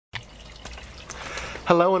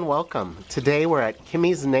Hello and welcome. Today we're at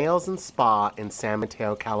Kimmy's Nails and Spa in San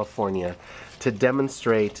Mateo, California to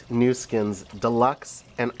demonstrate Nuskin's Deluxe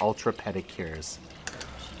and Ultra pedicures.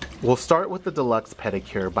 We'll start with the Deluxe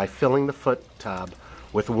pedicure by filling the foot tub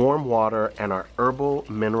with warm water and our Herbal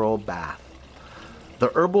Mineral bath. The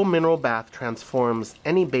Herbal Mineral bath transforms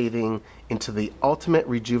any bathing into the ultimate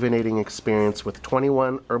rejuvenating experience with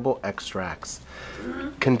 21 herbal extracts,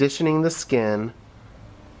 conditioning the skin,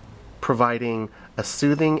 providing a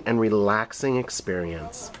soothing and relaxing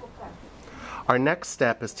experience. Our next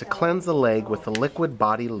step is to cleanse the leg with the liquid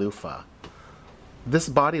body loofah. This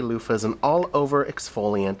body loofah is an all-over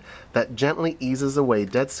exfoliant that gently eases away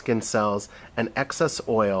dead skin cells and excess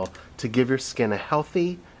oil to give your skin a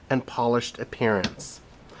healthy and polished appearance.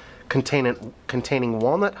 Containing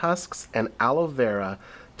walnut husks and aloe vera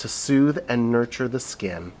to soothe and nurture the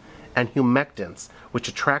skin, and humectants, which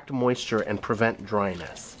attract moisture and prevent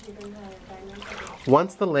dryness.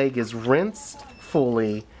 Once the leg is rinsed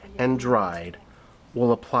fully and dried,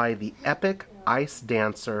 we'll apply the Epoch Ice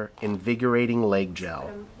Dancer Invigorating Leg Gel.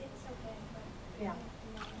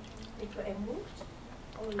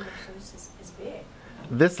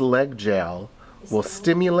 This leg gel will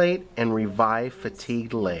stimulate and revive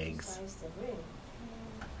fatigued legs.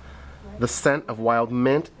 The scent of wild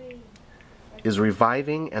mint is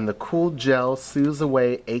reviving, and the cool gel soothes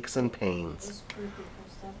away aches and pains.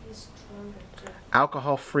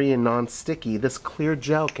 Alcohol-free and non-sticky, this clear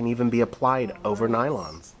gel can even be applied over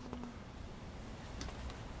nylons.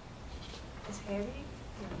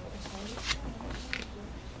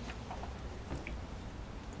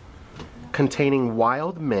 Containing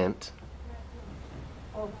wild mint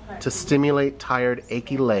to stimulate tired,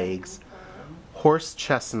 achy legs, horse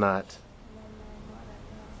chestnut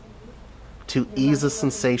to ease a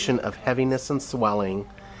sensation of heaviness and swelling,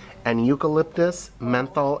 and eucalyptus,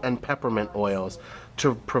 menthol, and peppermint oils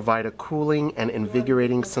to provide a cooling and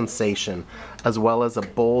invigorating sensation, as well as a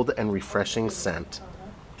bold and refreshing scent.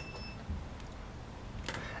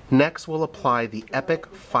 Next, we'll apply the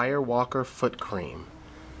Epoch Firewalker Foot Cream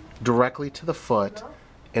directly to the foot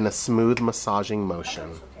in a smooth massaging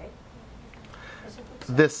motion.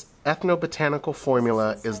 This ethnobotanical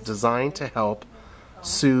formula is designed to help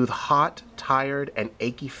soothe hot, tired, and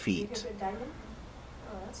achy feet.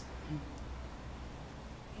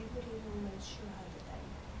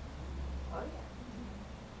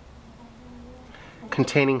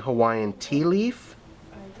 Containing Hawaiian tea leaf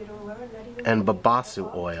and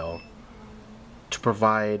babasu oil to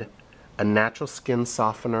provide a natural skin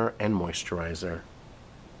softener and moisturizer.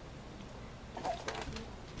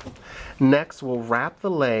 Next, we'll wrap the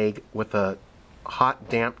leg with a hot,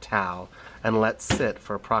 damp towel and let sit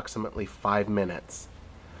for approximately 5 minutes.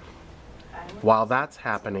 While that's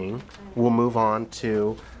happening, we'll move on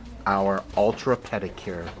to our Ultra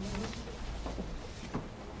Pedicure.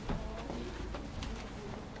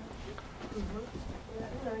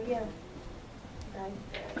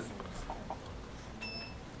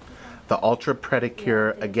 The Ultra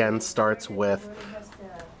Pedicure again starts with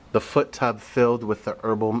the foot tub filled with the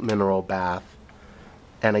Herbal Mineral bath,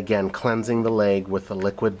 and again cleansing the leg with the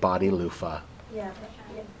liquid body loofah.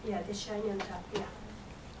 The shiny on top,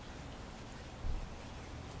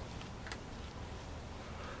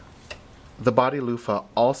 The body loofah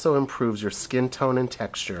also improves your skin tone and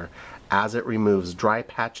texture as it removes dry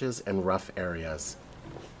patches and rough areas.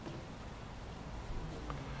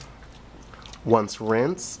 Once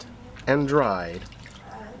rinsed and dried,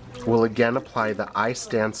 we'll again apply the Ice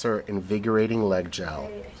Dancer Invigorating Leg Gel.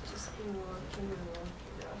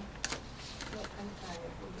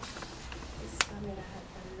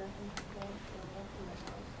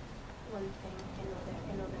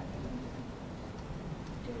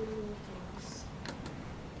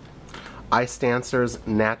 Ice Dancer's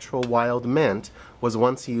natural wild mint was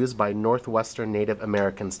once used by Northwestern Native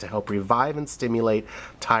Americans to help revive and stimulate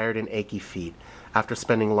tired and achy feet. After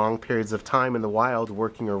spending long periods of time in the wild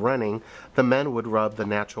working or running, the men would rub the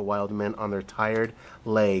natural wild mint on their tired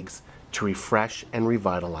legs to refresh and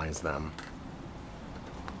revitalize them.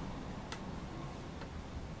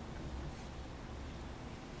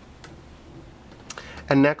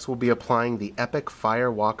 And next we'll be applying the Epoch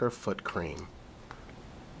Firewalker Foot Cream.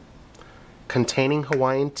 Containing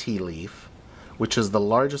Hawaiian tea leaf, which is the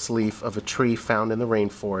largest leaf of a tree found in the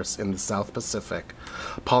rainforest in the South Pacific.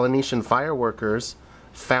 Polynesian fireworkers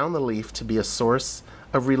found the leaf to be a source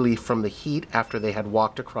of relief from the heat after they had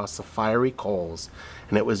walked across the fiery coals,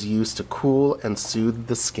 and it was used to cool and soothe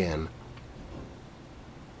the skin.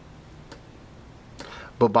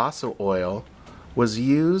 Babasu oil was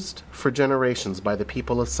used for generations by the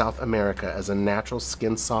people of South America as a natural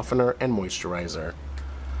skin softener and moisturizer.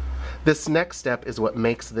 This next step is what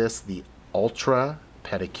makes this the Ultra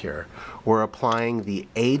Pedicure. We're applying the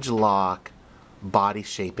ageLoc body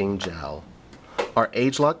shaping gel. Our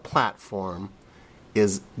ageLoc platform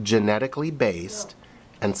is genetically based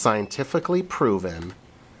and scientifically proven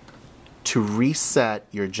to reset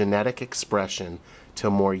your genetic expression to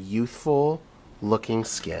a more youthful looking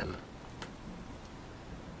skin.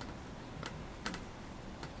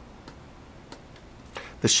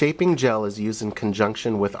 The shaping gel is used in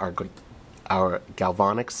conjunction with our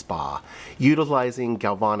Galvanic Spa, utilizing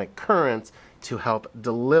galvanic currents to help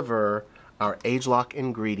deliver our ageLoc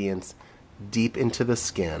ingredients deep into the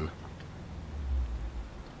skin.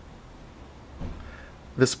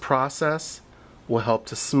 This process will help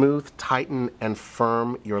to smooth, tighten, and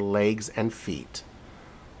firm your legs and feet.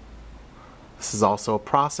 This is also a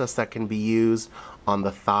process that can be used on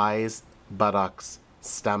the thighs, buttocks,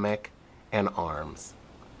 stomach, and arms.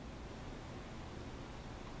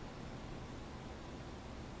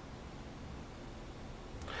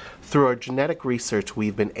 Through our genetic research,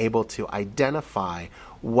 we've been able to identify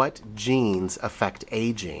what genes affect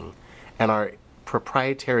aging, and our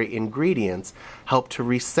proprietary ingredients help to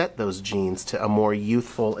reset those genes to a more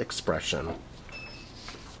youthful expression.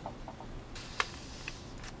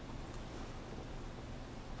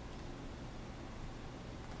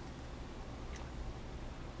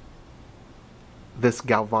 This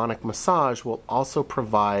galvanic massage will also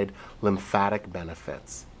provide lymphatic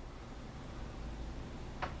benefits.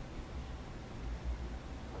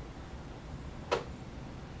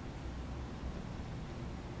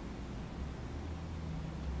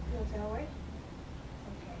 That way?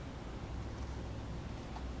 Okay.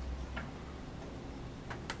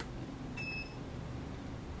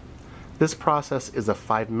 This process is a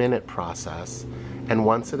 5-minute process, and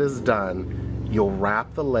once it is done, you'll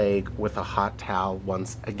wrap the leg with a hot towel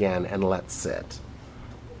once again and let sit.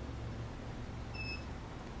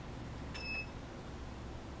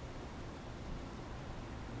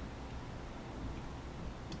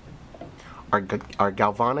 Our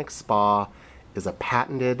Galvanic Spa is a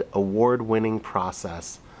patented, award-winning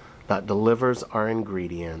process that delivers our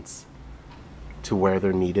ingredients to where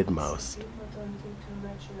they're needed most. People don't do too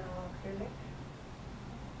much now, acrylic.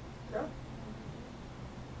 No?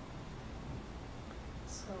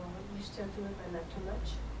 So you still do it, but not too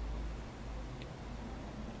much?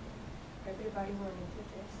 Everybody wanted to do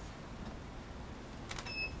this.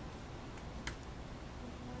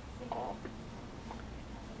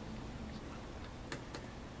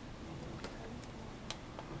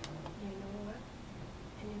 You know what?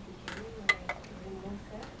 In the beginning, when I removed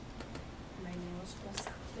that, my nails was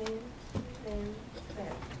thin.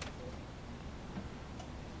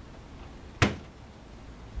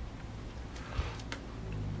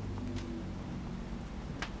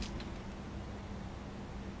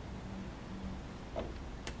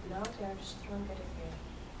 Now they are stronger again.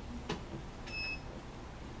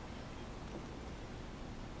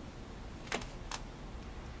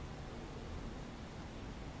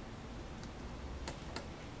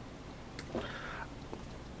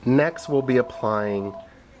 Next, we'll be applying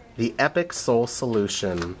the Epoch Sole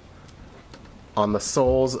Solution on the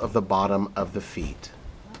soles of the bottom of the feet.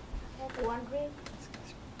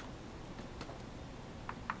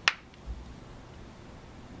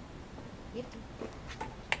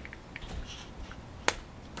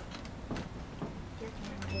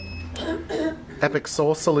 Epoch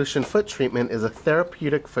Sole Solution Foot Treatment is a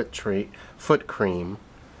therapeutic foot cream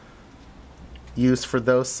used for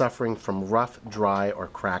those suffering from rough, dry, or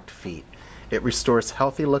cracked feet. It restores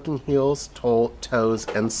healthy looking heels, toes,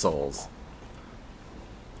 and soles.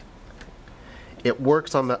 It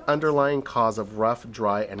works on the underlying cause of rough,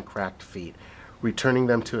 dry, and cracked feet, returning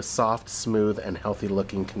them to a soft, smooth, and healthy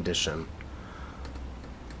looking condition.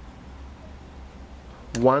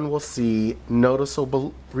 One will see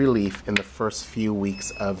noticeable relief in the first few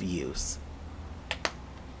weeks of use.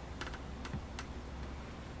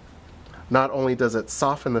 Not only does it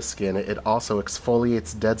soften the skin, it also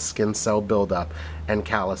exfoliates dead skin cell buildup and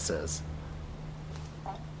calluses.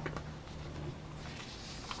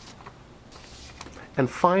 And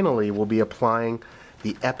finally, we'll be applying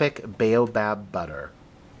the Epoch Baobab Butter.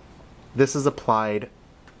 This is applied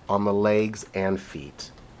on the legs and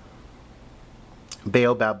feet.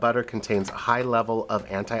 Baobab butter contains a high level of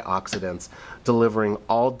antioxidants, delivering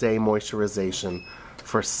all-day moisturization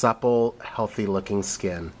for supple, healthy-looking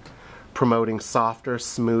skin, promoting softer,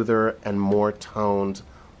 smoother, and more toned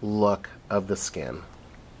look of the skin.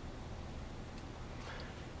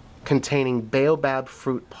 Containing baobab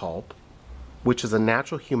fruit pulp, which is a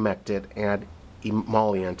natural humectant and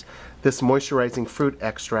emollient, this moisturizing fruit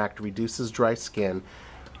extract reduces dry skin,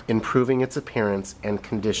 improving its appearance and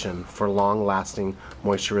condition for long-lasting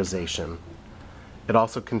moisturization. It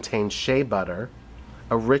also contains shea butter,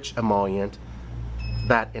 a rich emollient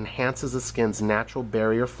that enhances the skin's natural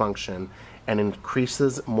barrier function and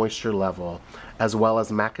increases moisture level, as well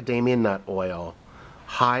as macadamia nut oil,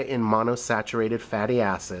 high in monosaturated fatty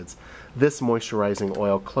acids. This moisturizing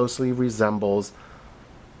oil closely resembles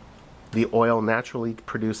the oil naturally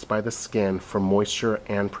produced by the skin for moisture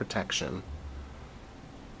and protection.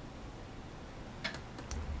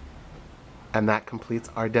 And that completes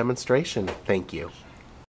our demonstration. Thank you.